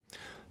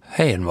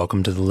Hey, and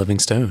welcome to The Living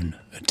Stone,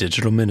 a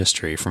digital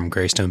ministry from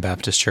Greystone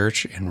Baptist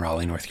Church in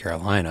Raleigh, North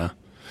Carolina.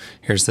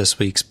 Here's this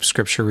week's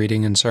scripture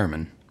reading and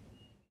sermon.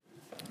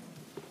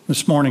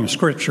 This morning's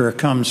scripture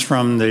comes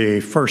from the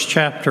first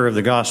chapter of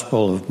the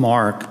Gospel of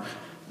Mark,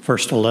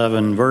 first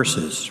 11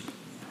 verses.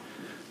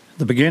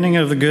 The beginning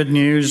of the good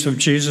news of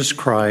Jesus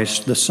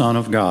Christ, the Son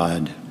of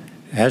God.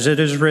 As it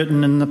is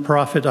written in the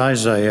prophet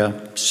Isaiah,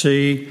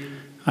 "See,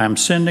 I am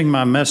sending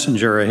my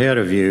messenger ahead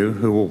of you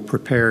who will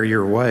prepare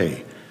your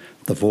way.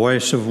 The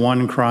voice of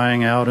one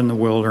crying out in the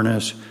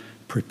wilderness,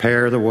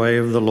 prepare the way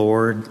of the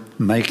Lord,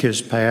 make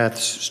his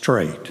paths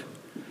straight."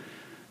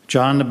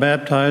 John the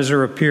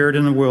Baptizer appeared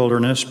in the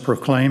wilderness,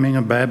 proclaiming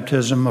a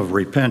baptism of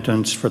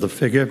repentance for the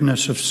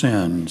forgiveness of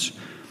sins,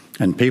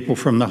 and people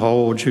from the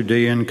whole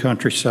Judean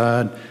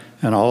countryside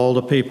and all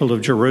the people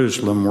of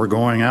Jerusalem were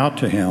going out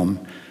to him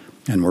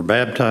and were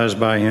baptized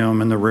by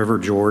him in the river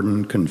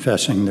Jordan,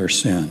 confessing their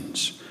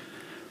sins.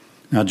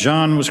 Now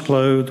John was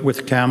clothed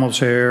with camel's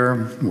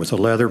hair, with a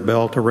leather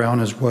belt around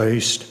his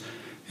waist,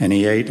 and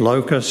he ate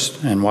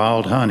locusts and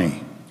wild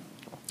honey.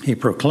 He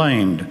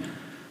proclaimed,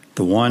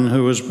 "The one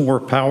who is more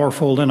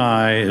powerful than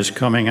I is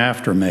coming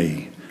after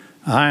me.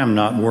 I am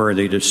not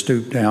worthy to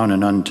stoop down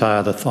and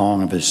untie the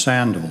thong of his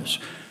sandals.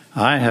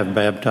 I have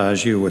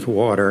baptized you with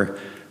water,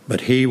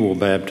 but he will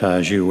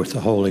baptize you with the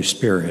Holy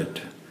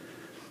Spirit."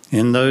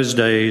 In those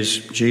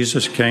days,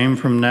 Jesus came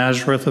from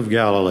Nazareth of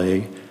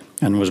Galilee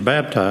and was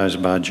baptized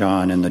by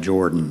John in the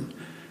Jordan.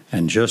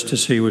 And just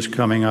as he was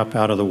coming up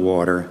out of the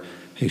water,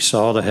 he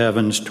saw the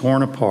heavens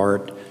torn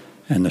apart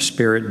and the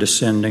Spirit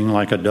descending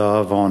like a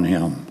dove on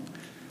him.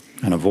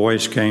 And a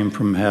voice came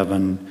from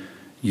heaven,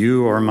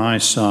 "You are my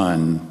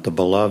Son, the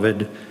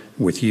Beloved.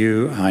 With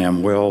you I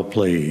am well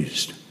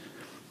pleased."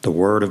 The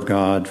word of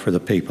God for the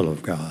people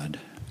of God.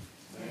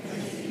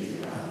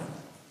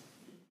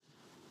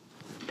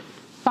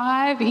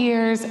 5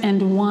 years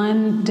and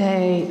 1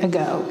 day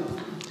ago,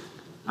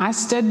 I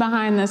stood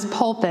behind this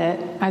pulpit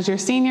as your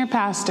senior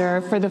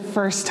pastor for the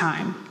first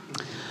time.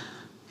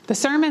 The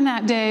sermon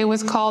that day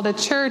was called "A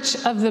Church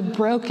of the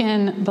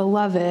Broken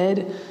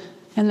Beloved,"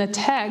 and the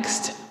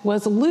text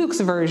was Luke's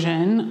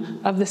version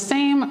of the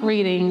same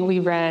reading we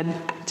read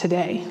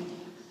today.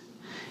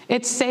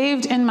 It's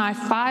saved in my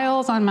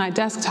files on my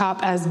desktop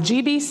as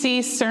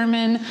GBC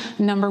Sermon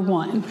Number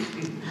 1.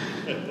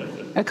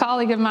 A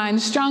colleague of mine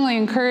strongly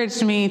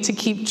encouraged me to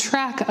keep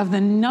track of the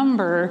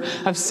number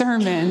of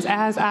sermons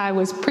as I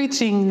was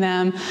preaching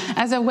them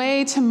as a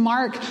way to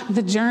mark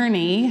the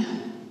journey,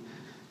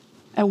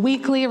 a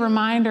weekly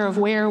reminder of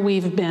where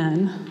we've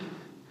been,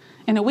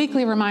 and a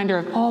weekly reminder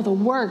of all the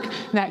work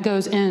that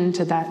goes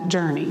into that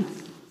journey.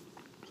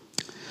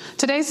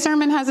 Today's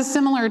sermon has a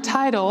similar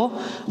title,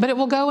 but it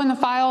will go in the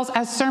files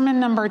as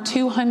sermon number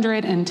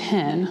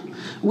 210,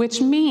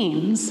 which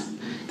means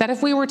that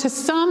if we were to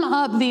sum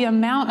up the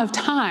amount of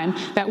time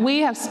that we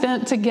have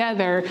spent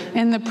together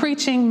in the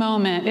preaching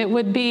moment, it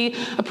would be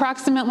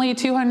approximately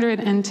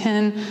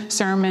 210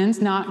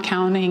 sermons, not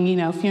counting,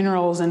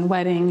 funerals and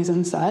weddings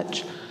and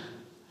such.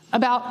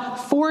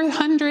 About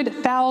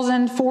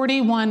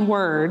 400,041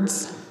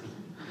 words,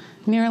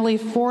 nearly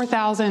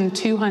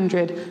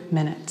 4,200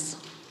 minutes.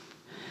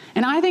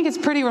 And I think it's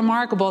pretty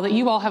remarkable that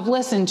you all have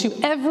listened to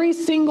every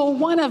single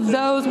one of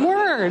those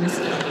words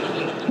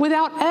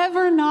without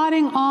ever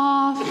nodding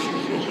off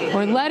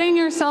or letting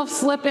yourself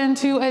slip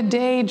into a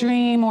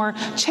daydream or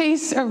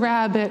chase a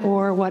rabbit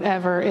or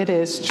whatever. It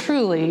is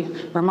truly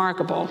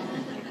remarkable.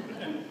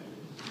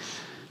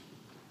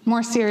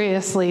 More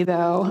seriously,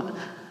 though,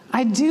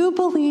 I do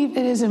believe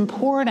it is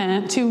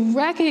important to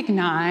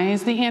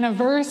recognize the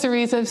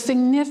anniversaries of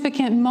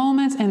significant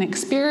moments and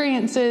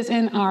experiences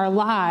in our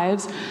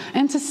lives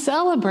and to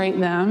celebrate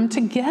them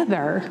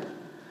together.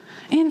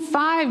 In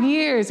 5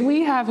 years,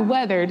 we have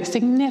weathered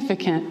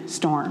significant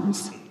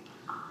storms.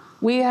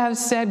 We have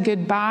said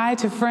goodbye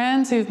to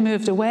friends who've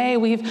moved away.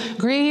 We've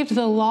grieved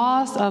the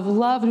loss of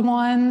loved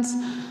ones.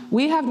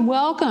 We have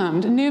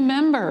welcomed new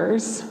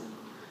members.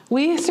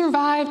 We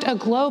survived a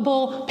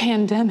global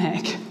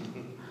pandemic.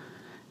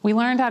 We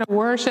learned how to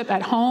worship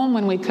at home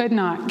when we could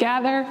not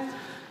gather.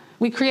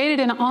 We created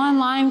an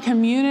online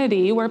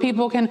community where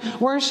people can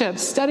worship,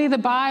 study the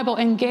Bible,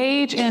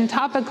 engage in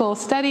topical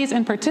studies,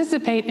 and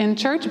participate in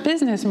church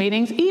business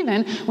meetings,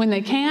 even when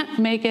they can't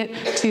make it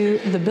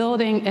to the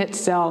building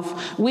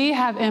itself. We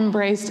have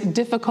embraced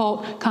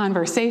difficult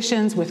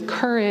conversations with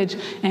courage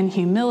and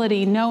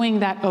humility, knowing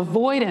that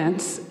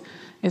avoidance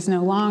is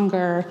no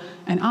longer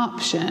an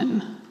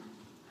option.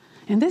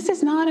 And this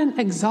is not an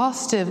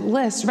exhaustive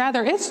list.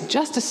 Rather, it's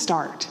just a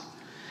start.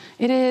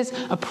 It is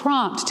a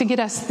prompt to get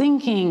us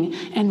thinking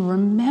and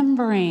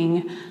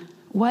remembering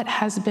what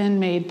has been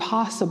made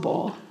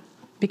possible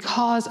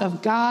because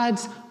of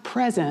God's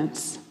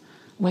presence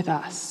with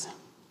us.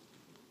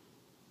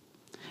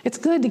 It's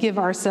good to give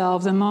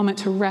ourselves a moment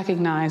to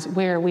recognize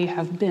where we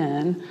have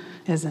been,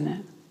 isn't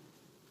it?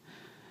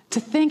 To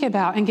think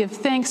about and give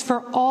thanks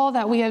for all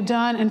that we have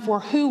done and for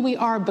who we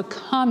are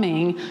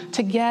becoming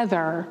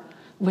together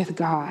with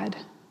God.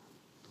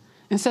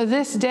 And so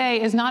this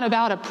day is not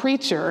about a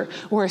preacher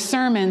or a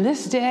sermon.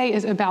 This day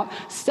is about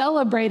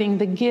celebrating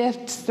the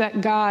gifts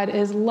that God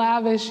is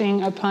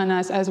lavishing upon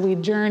us as we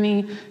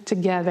journey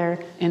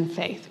together in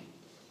faith.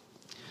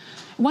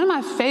 One of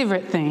my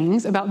favorite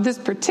things about this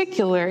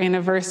particular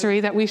anniversary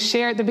that we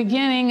share at the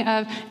beginning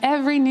of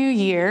every new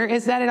year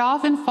is that it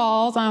often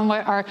falls on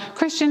what our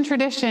Christian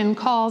tradition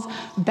calls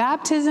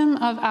Baptism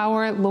of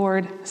Our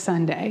Lord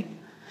Sunday,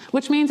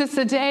 which means it's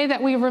the day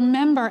that we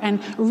remember and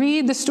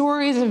read the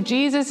stories of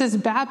Jesus'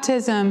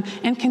 baptism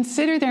and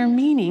consider their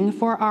meaning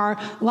for our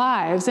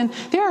lives. And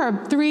there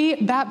are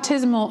 3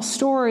 baptismal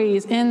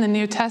stories in the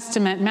New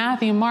Testament.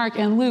 Matthew, Mark,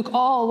 and Luke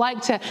all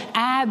like to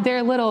add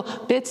their little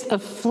bits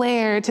of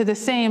flair to the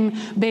same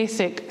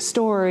basic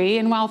story.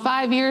 And while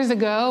 5 years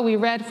ago we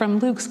read from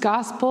Luke's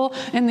gospel,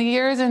 in the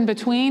years in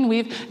between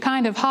we've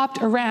kind of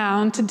hopped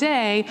around,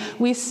 today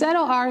we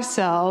settle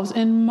ourselves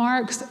in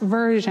Mark's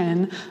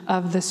version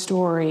of the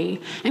story.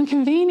 And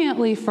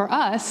conveniently for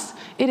us,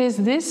 it is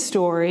this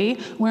story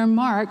where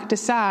Mark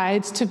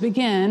decides to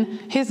begin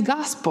his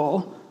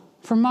gospel.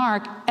 For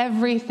Mark,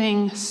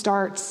 everything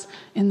starts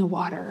in the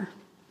water.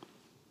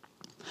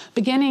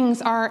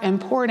 Beginnings are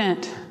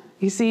important,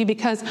 you see,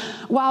 because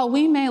while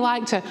we may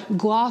like to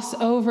gloss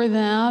over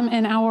them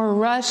in our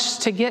rush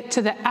to get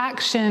to the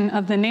action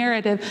of the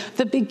narrative,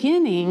 the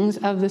beginnings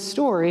of the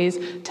stories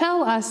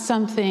tell us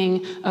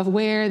something of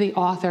where the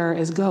author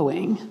is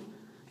going.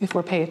 If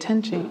we're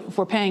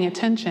paying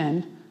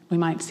attention, we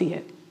might see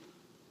it.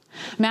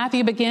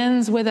 Matthew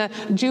begins with a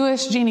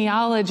Jewish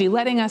genealogy,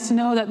 letting us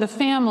know that the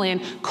family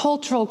and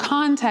cultural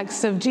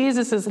context of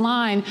Jesus'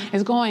 line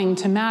is going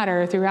to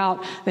matter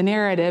throughout the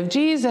narrative.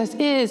 Jesus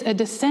is a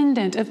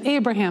descendant of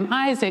Abraham,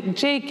 Isaac,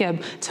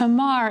 Jacob,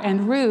 Tamar,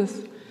 and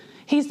Ruth.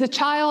 He's the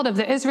child of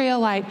the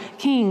Israelite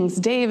kings,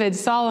 David,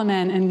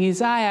 Solomon, and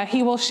Uzziah.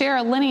 He will share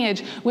a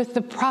lineage with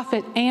the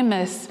prophet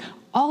Amos.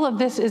 All of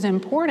this is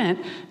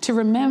important to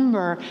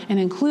remember and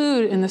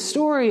include in the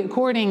story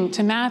according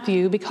to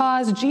Matthew,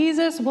 because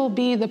Jesus will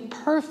be the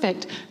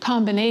perfect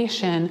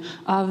combination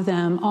of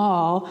them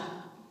all,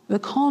 the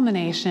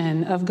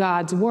culmination of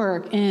God's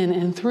work in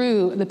and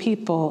through the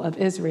people of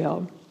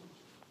Israel.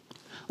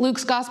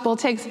 Luke's gospel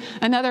takes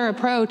another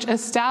approach,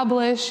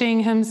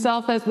 establishing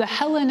himself as the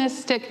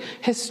Hellenistic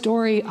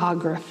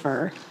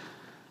historiographer,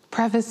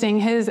 prefacing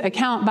his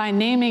account by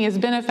naming his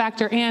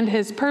benefactor and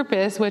his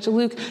purpose, which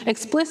Luke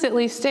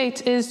explicitly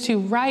states is to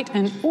write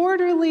an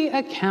orderly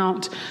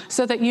account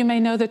so that you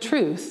may know the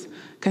truth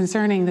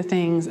concerning the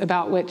things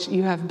about which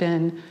you have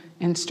been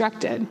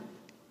instructed.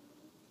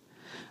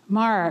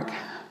 Mark,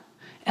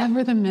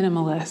 ever the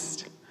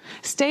minimalist,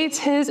 states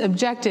his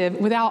objective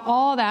without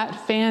all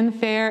that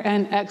fanfare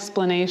and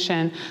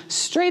explanation,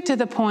 straight to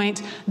the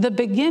point, the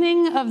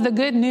beginning of the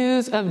good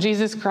news of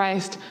Jesus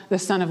Christ, the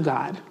Son of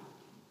God.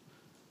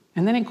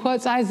 And then he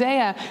quotes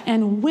Isaiah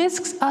and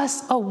whisks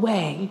us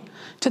away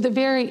to the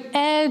very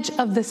edge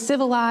of the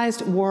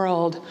civilized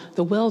world,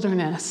 the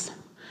wilderness,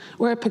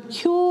 where a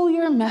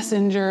peculiar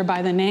messenger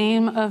by the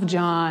name of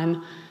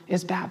John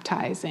is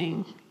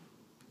baptizing.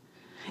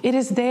 It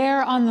is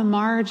there on the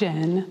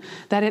margin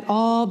that it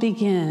all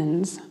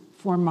begins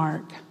for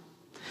Mark.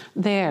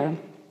 There,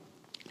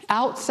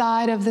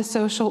 outside of the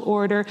social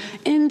order,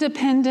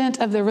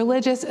 independent of the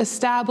religious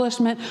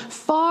establishment,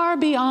 far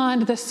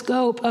beyond the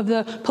scope of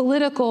the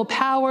political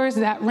powers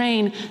that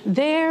reign,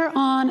 there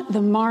on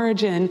the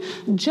margin,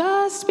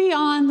 just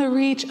beyond the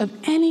reach of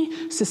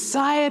any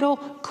societal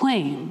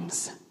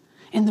claims,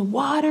 in the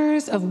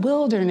waters of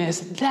wilderness,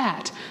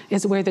 that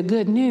is where the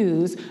good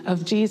news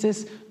of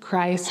Jesus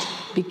Christ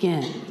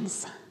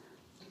begins.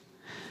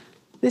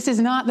 This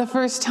is not the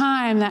first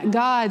time that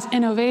God's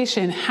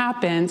innovation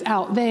happens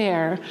out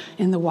there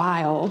in the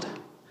wild.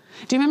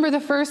 Do you remember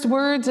the first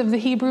words of the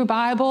Hebrew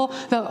Bible,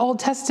 the Old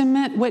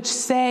Testament, which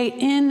say,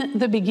 "In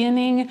the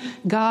beginning,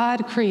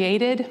 God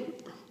created"?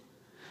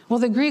 Well,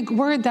 the Greek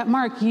word that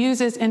Mark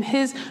uses in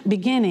his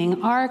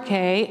beginning,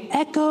 arche,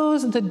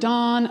 echoes the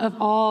dawn of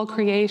all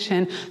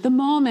creation, the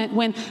moment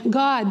when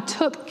God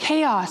took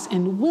chaos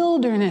and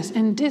wilderness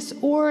and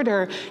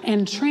disorder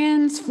and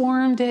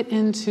transformed it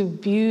into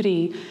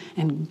beauty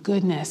and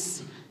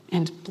goodness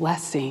and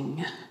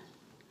blessing.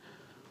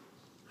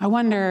 I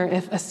wonder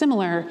if a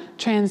similar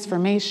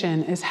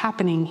transformation is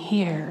happening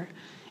here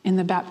in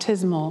the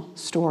baptismal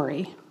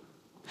story.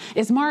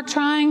 Is Mark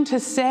trying to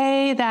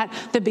say that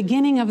the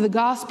beginning of the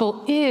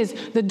gospel is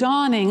the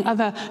dawning of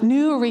a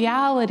new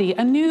reality,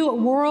 a new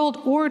world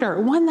order,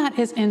 one that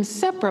is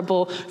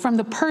inseparable from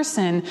the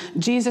person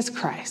Jesus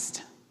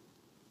Christ?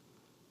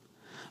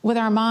 With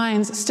our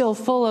minds still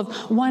full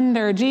of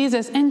wonder,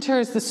 Jesus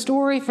enters the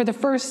story for the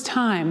first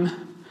time,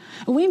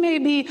 We may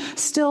be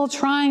still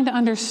trying to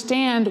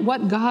understand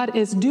what God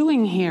is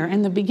doing here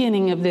in the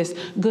beginning of this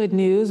good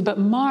news, but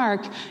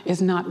Mark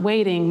is not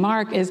waiting.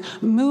 Mark is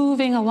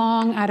moving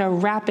along at a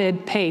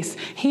rapid pace.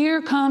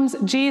 Here comes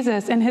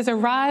Jesus, and his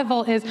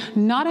arrival is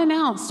not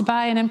announced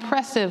by an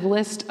impressive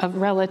list of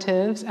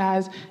relatives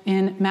as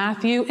in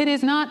Matthew. It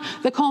is not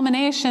the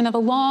culmination of a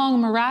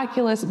long,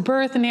 miraculous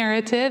birth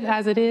narrative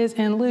as it is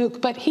in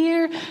Luke, but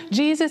here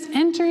Jesus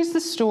enters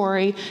the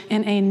story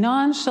in a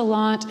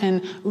nonchalant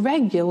and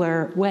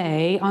regular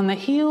way on the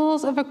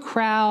heels of a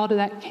crowd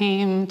that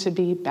came to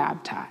be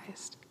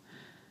baptized.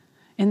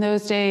 In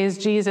those days,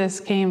 Jesus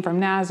came from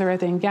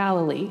Nazareth in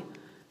Galilee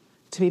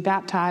to be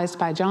baptized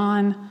by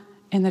John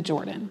in the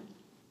Jordan.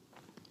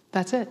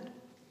 That's it.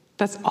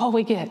 That's all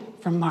we get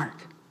from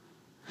Mark.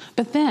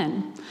 But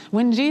then,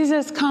 when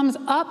Jesus comes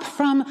up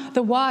from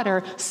the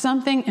water,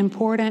 something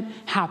important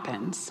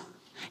happens.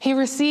 He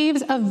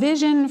receives a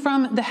vision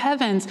from the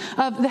heavens,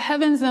 of the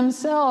heavens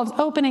themselves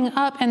opening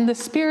up and the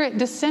Spirit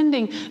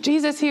descending.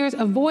 Jesus hears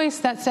a voice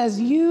that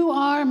says, "You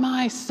are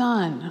my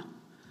Son,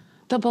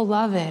 the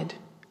beloved.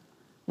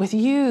 With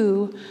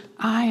you,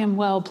 I am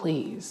well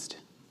pleased."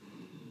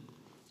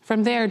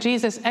 From there,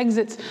 Jesus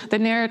exits the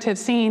narrative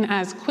scene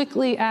as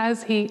quickly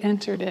as he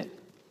entered it.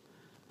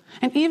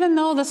 And even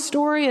though the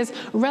story is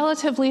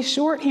relatively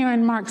short here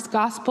in Mark's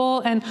gospel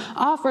and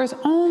offers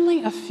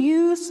only a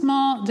few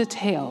small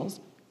details,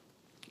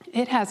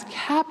 it has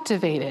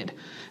captivated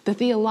the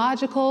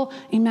theological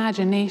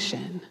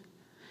imagination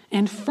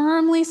and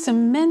firmly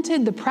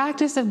cemented the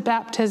practice of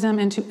baptism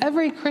into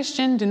every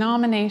Christian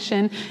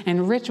denomination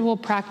and ritual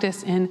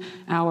practice in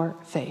our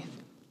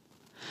faith.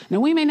 Now,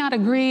 we may not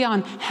agree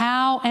on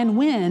how and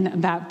when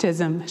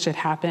baptism should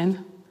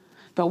happen,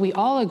 but we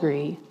all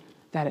agree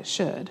that it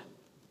should.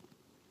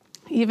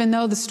 Even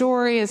though the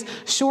story is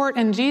short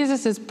and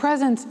Jesus'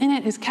 presence in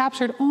it is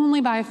captured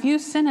only by a few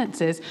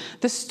sentences,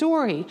 the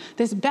story,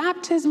 this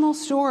baptismal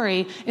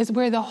story, is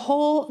where the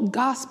whole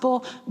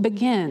gospel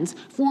begins.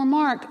 For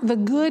Mark, the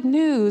good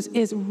news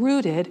is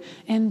rooted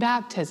in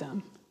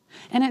baptism.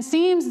 And it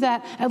seems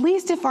that, at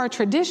least if our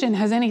tradition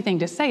has anything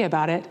to say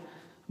about it,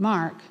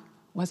 Mark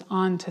was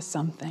on to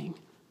something.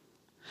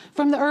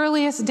 From the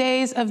earliest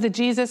days of the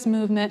Jesus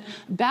movement,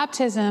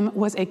 baptism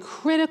was a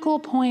critical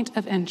point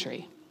of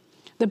entry.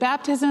 The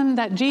baptism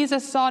that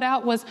Jesus sought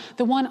out was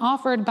the one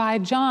offered by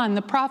John,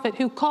 the prophet,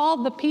 who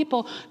called the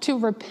people to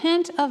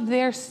repent of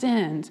their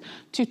sins,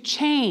 to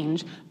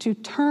change, to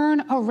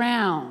turn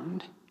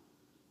around.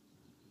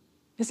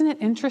 Isn't it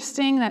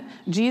interesting that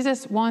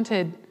Jesus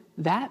wanted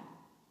that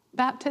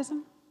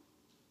baptism?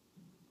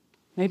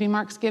 Maybe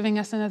Mark's giving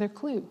us another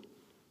clue.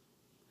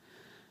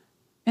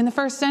 In the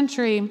first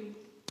century,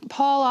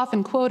 Paul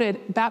often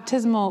quoted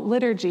baptismal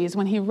liturgies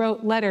when he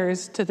wrote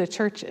letters to the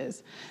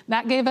churches.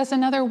 That gave us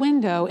another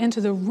window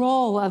into the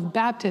role of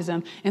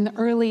baptism in the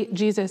early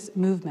Jesus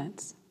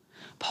movements.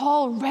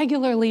 Paul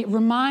regularly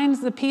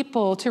reminds the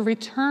people to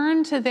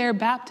return to their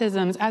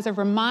baptisms as a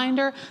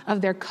reminder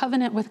of their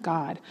covenant with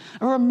God,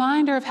 a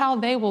reminder of how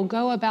they will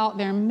go about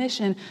their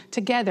mission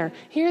together.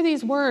 Hear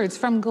these words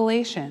from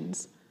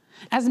Galatians.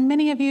 As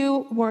many of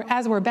you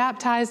were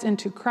baptized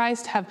into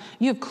Christ,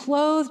 you have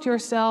clothed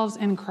yourselves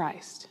in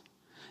Christ.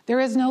 There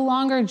is no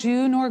longer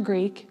Jew nor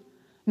Greek,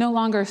 no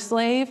longer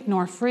slave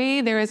nor free.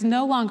 There is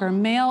no longer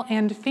male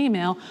and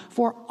female,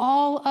 for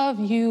all of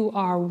you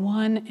are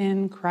one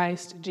in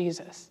Christ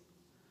Jesus.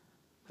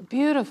 A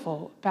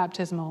beautiful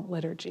baptismal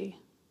liturgy.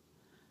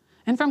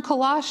 And from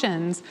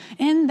Colossians,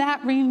 in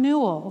that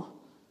renewal,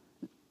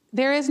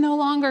 there is no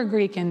longer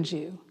Greek and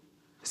Jew,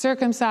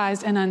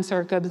 circumcised and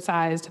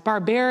uncircumcised,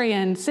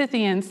 barbarian,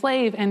 Scythian,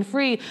 slave and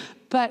free,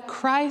 but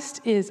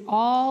Christ is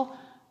all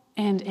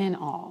and in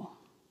all.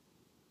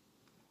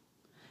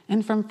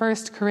 And from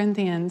 1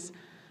 Corinthians,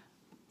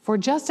 for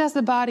just as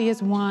the body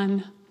is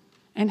one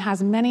and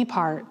has many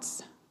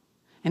parts,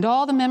 and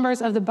all the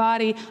members of the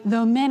body,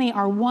 though many,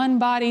 are one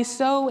body,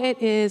 so it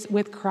is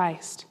with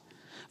Christ.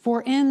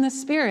 For in the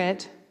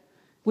Spirit,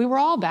 we were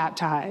all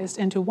baptized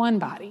into one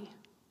body,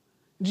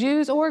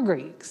 Jews or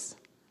Greeks,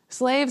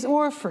 slaves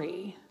or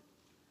free,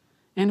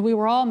 and we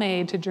were all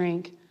made to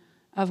drink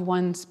of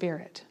one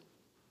Spirit.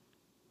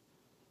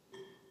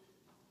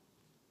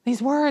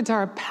 These words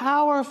are a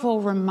powerful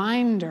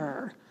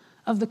reminder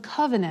of the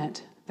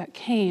covenant that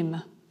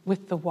came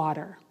with the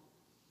water.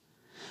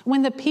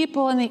 When the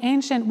people in the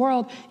ancient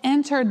world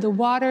entered the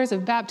waters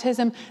of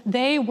baptism,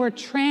 they were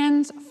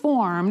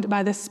transformed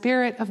by the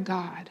Spirit of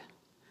God.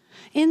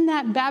 In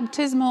that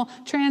baptismal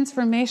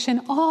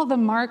transformation, all the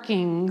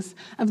markings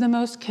of the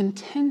most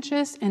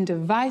contentious and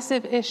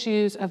divisive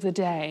issues of the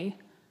day,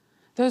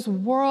 those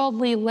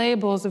worldly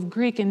labels of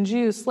Greek and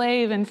Jew,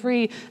 slave and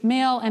free,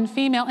 male and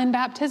female, in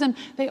baptism,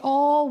 they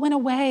all went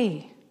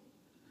away.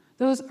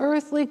 Those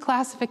earthly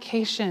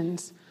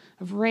classifications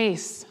of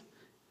race,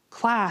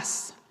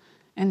 class,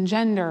 and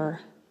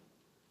gender,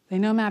 they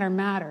no matter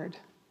mattered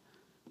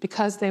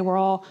because they were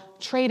all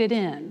traded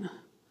in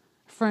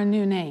for a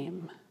new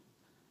name,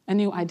 a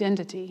new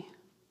identity,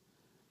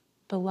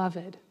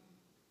 beloved.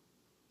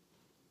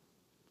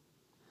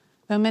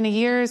 Though many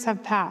years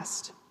have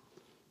passed,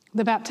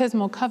 the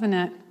baptismal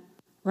covenant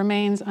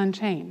remains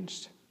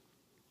unchanged.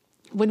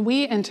 When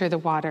we enter the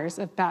waters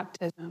of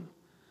baptism,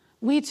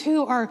 we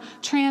too are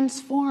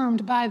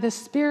transformed by the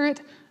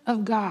Spirit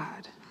of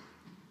God.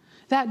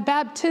 That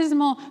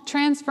baptismal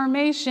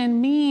transformation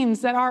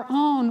means that our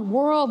own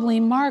worldly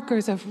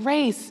markers of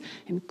race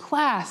and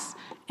class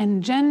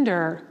and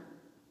gender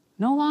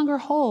no longer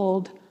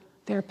hold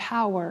their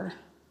power.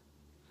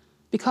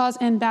 Because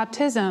in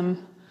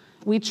baptism,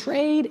 we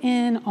trade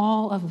in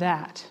all of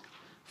that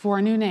for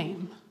a new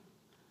name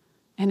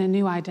and a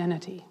new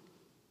identity.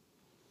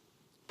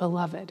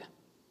 Beloved.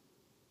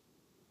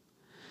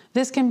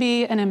 This can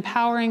be an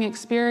empowering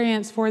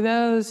experience for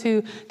those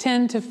who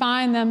tend to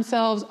find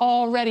themselves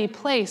already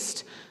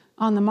placed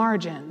on the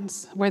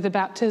margins where the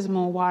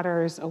baptismal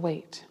waters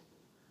await.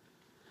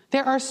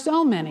 There are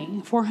so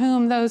many for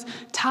whom those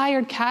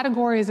tired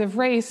categories of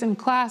race and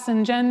class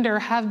and gender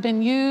have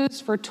been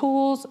used for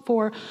tools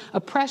for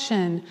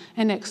oppression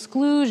and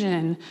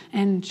exclusion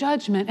and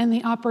judgment, and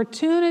the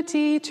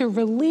opportunity to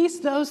release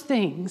those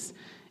things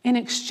in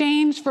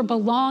exchange for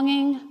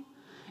belonging,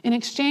 in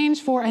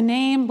exchange for a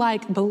name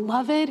like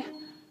beloved,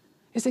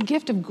 is a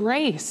gift of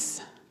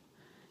grace,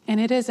 and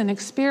it is an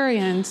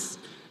experience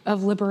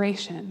of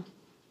liberation.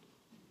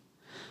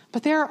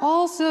 But there are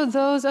also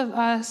those of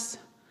us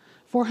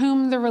for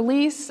whom the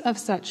release of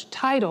such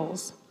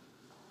titles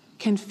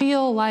can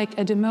feel like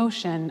a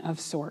demotion of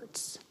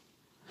sorts.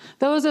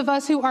 Those of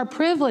us who are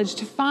privileged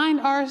to find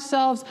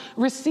ourselves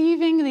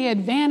receiving the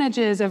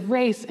advantages of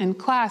race and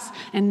class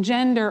and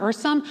gender or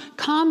some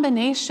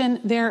combination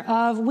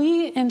thereof,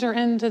 we enter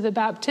into the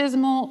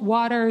baptismal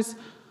waters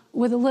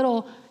with a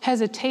little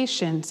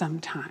hesitation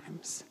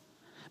sometimes,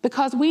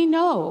 because we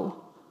know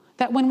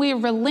that when we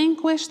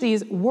relinquish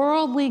these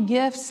worldly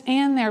gifts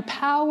and their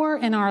power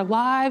in our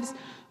lives,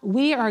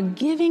 we are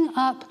giving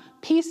up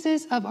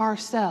pieces of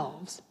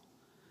ourselves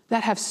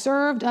that have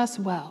served us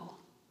well,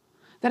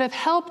 that have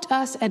helped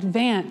us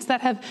advance, that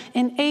have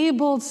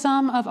enabled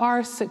some of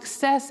our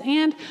success,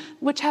 and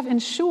which have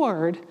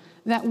ensured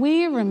that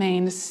we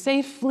remain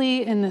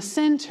safely in the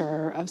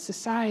center of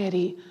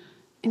society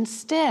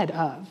instead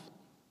of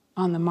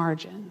on the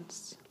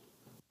margins.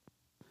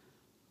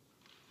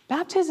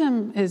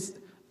 Baptism is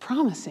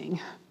promising,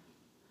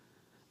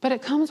 but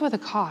it comes with a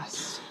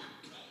cost.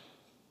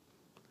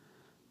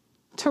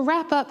 To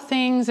wrap up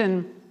things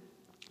and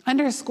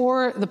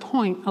underscore the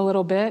point a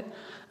little bit,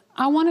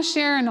 I want to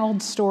share an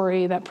old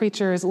story that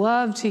preachers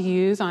love to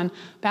use on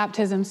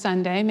Baptism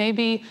Sunday.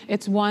 Maybe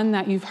it's one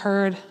that you've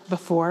heard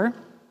before,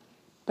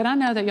 but I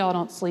know that y'all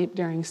don't sleep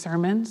during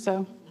sermons,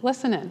 so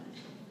listen in.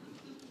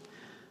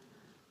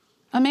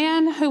 A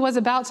man who was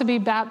about to be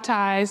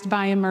baptized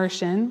by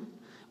immersion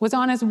was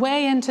on his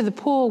way into the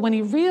pool when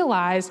he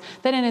realized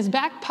that in his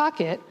back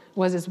pocket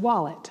was his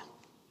wallet.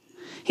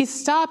 He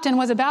stopped and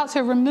was about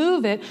to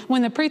remove it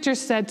when the preacher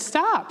said,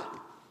 "Stop.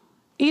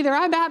 Either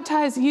I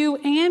baptize you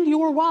and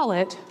your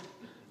wallet,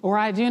 or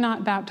I do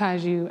not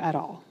baptize you at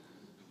all."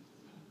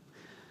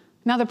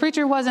 Now, the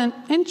preacher wasn't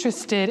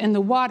interested in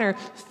the water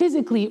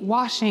physically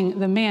washing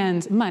the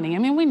man's money. I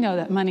mean, we know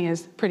that money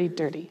is pretty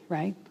dirty,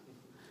 right?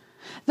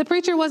 The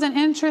preacher wasn't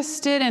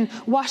interested in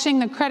washing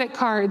the credit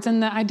cards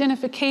and the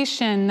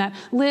identification that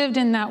lived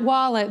in that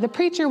wallet. The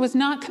preacher was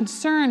not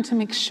concerned to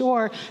make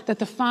sure that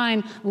the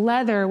fine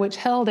leather which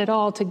held it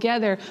all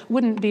together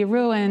wouldn't be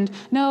ruined.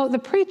 No, the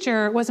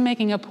preacher was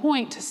making a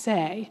point to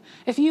say,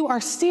 if you are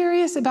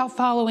serious about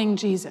following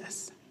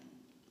Jesus,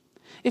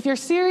 if you're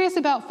serious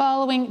about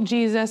following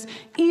Jesus,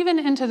 even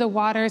into the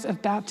waters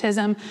of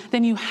baptism,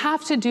 then you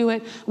have to do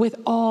it with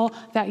all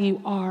that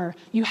you are.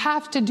 You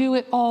have to do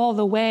it all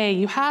the way.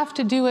 You have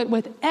to do it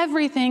with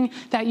everything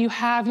that you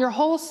have, your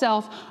whole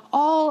self,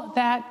 all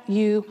that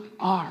you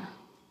are.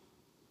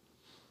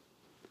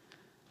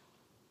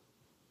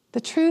 The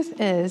truth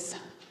is,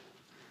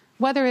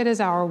 whether it is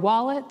our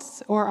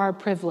wallets or our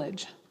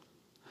privilege,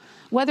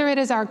 whether it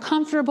is our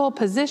comfortable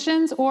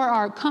positions or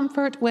our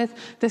comfort with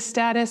the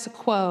status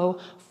quo,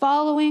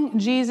 following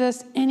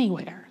Jesus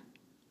anywhere,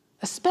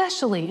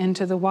 especially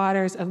into the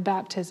waters of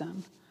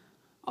baptism,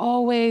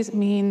 always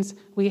means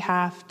we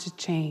have to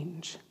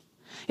change.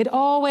 It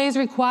always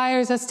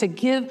requires us to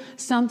give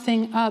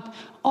something up,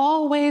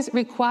 always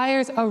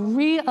requires a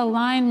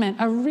realignment,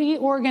 a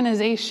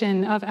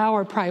reorganization of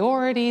our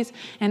priorities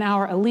and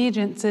our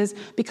allegiances,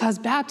 because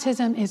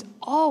baptism is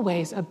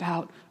always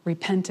about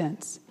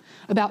repentance,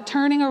 about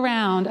turning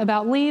around,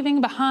 about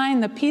leaving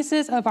behind the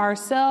pieces of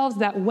ourselves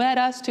that wed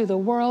us to the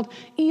world,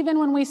 even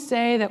when we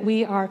say that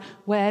we are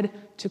wed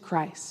to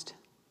Christ.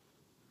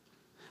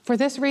 For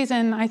this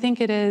reason, I think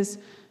it is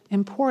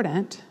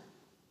important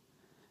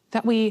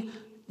that we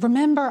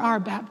remember our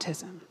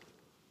baptism.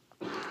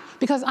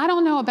 Because I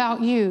don't know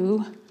about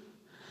you,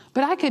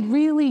 but I could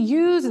really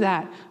use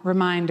that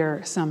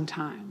reminder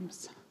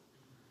sometimes.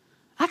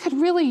 I could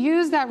really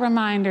use that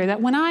reminder that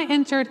when I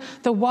entered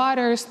the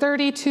waters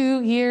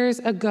 32 years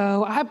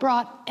ago, I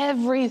brought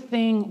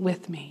everything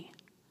with me.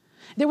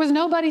 There was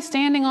nobody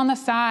standing on the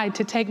side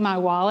to take my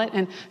wallet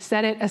and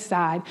set it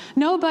aside.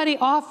 Nobody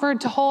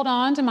offered to hold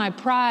on to my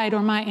pride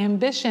or my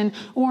ambition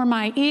or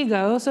my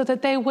ego so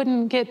that they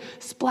wouldn't get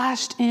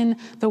splashed in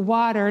the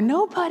water.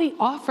 Nobody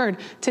offered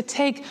to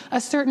take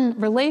a certain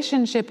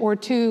relationship or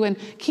two and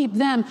keep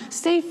them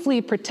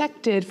safely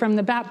protected from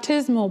the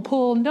baptismal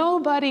pool.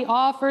 Nobody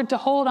offered to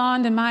hold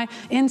on to my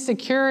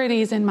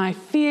insecurities and my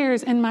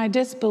fears and my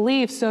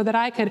disbeliefs so that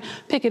I could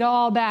pick it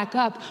all back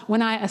up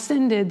when I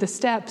ascended the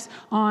steps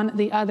on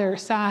the other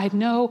side.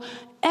 No,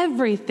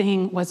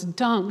 everything was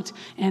dunked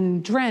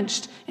and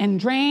drenched and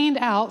drained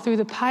out through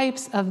the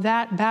pipes of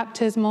that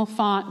baptismal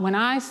font when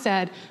I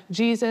said,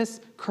 Jesus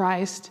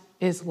Christ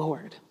is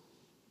Lord.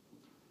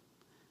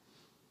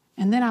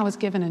 And then I was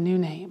given a new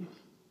name,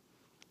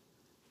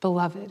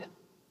 Beloved.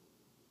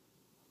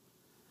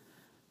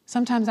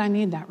 Sometimes I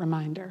need that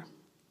reminder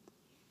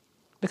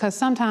because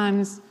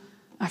sometimes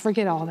I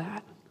forget all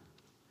that.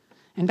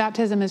 And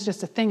baptism is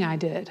just a thing I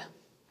did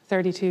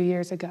 32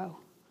 years ago.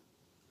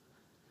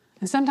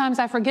 And sometimes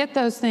I forget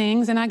those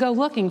things and I go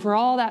looking for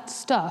all that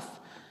stuff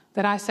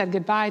that I said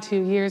goodbye to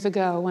years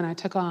ago when I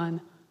took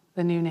on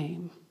the new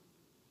name.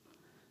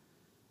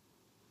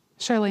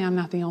 Surely I'm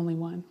not the only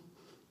one.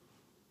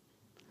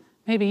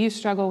 Maybe you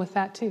struggle with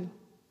that too.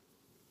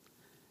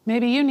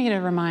 Maybe you need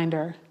a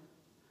reminder.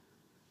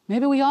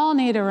 Maybe we all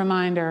need a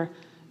reminder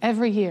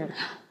every year,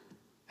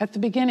 at the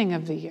beginning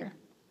of the year.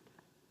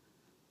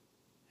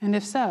 And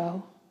if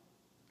so,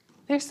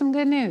 there's some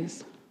good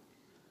news.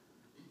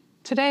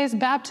 Today is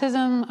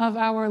Baptism of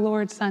Our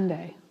Lord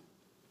Sunday.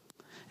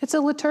 It's a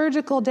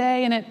liturgical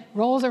day and it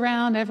rolls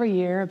around every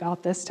year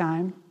about this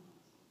time.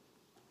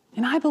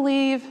 And I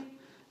believe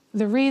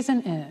the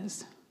reason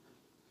is,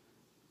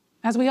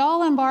 as we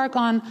all embark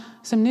on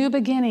some new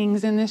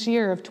beginnings in this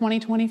year of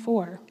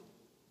 2024,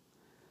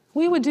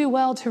 we would do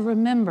well to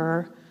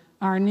remember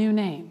our new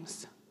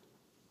names.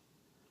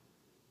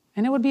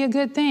 And it would be a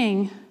good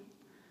thing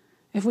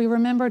if we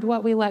remembered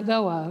what we let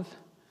go of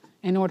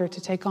in order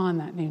to take on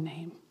that new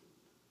name.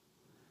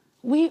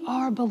 We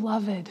are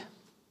beloved,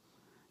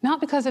 not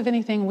because of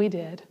anything we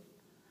did,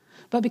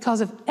 but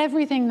because of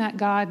everything that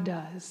God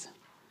does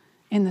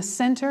in the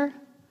center,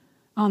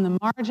 on the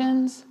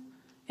margins,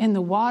 in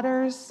the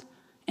waters,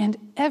 and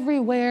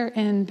everywhere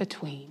in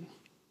between.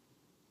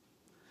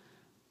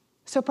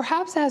 So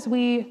perhaps as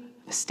we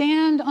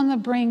stand on the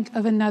brink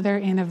of another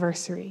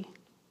anniversary,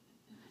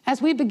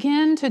 as we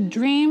begin to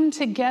dream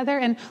together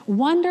and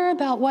wonder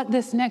about what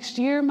this next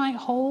year might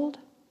hold,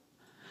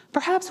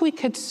 perhaps we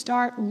could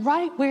start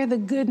right where the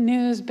good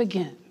news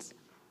begins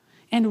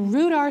and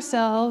root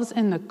ourselves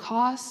in the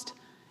cost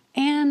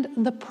and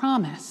the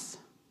promise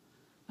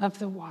of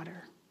the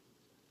water.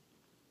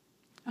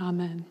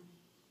 Amen.